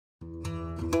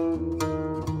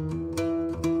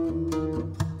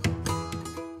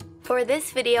For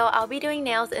this video, I'll be doing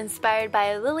nails inspired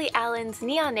by Lily Allen's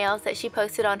neon nails that she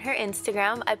posted on her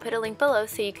Instagram. I put a link below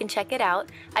so you can check it out.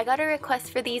 I got a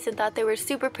request for these and thought they were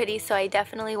super pretty, so I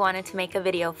definitely wanted to make a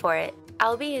video for it.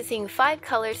 I'll be using 5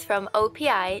 colors from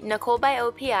OPI, Nicole by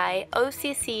OPI,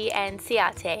 OCC, and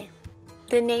Ciate.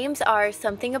 The names are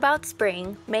Something About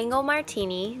Spring, Mango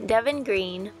Martini, Deven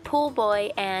Green, Pool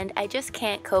Boy, and I Just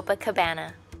Can't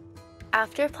Cope-Acabana.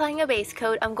 After applying a base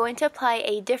coat, I'm going to apply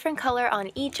a different color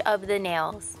on each of the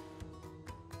nails.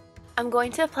 I'm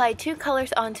going to apply 2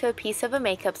 colors onto a piece of a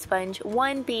makeup sponge,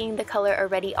 one being the color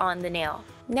already on the nail.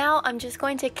 Now I'm just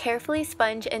going to carefully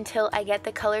sponge until I get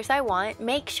the colors I want.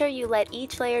 Make sure you let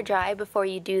each layer dry before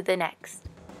you do the next.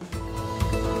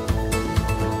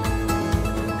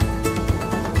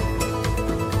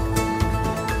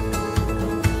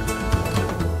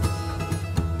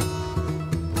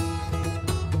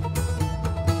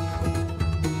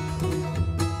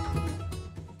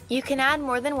 You can add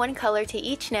more than one color to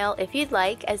each nail if you'd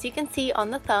like. As you can see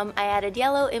on the thumb, I added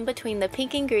yellow in between the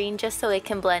pink and green just so it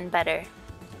can blend better.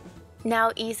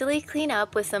 Now easily clean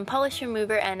up with some polish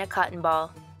remover and a cotton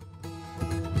ball.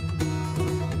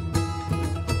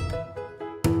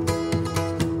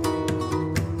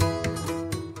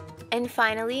 And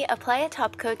finally, apply a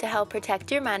top coat to help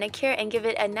protect your manicure and give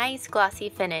it a nice glossy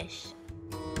finish.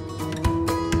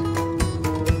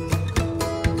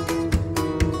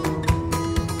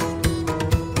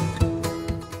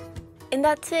 And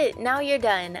that's it, now you're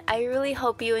done. I really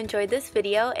hope you enjoyed this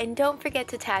video, and don't forget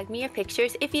to tag me your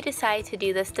pictures if you decide to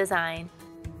do this design.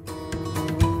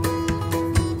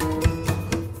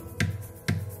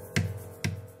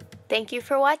 Thank you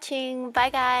for watching, bye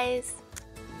guys!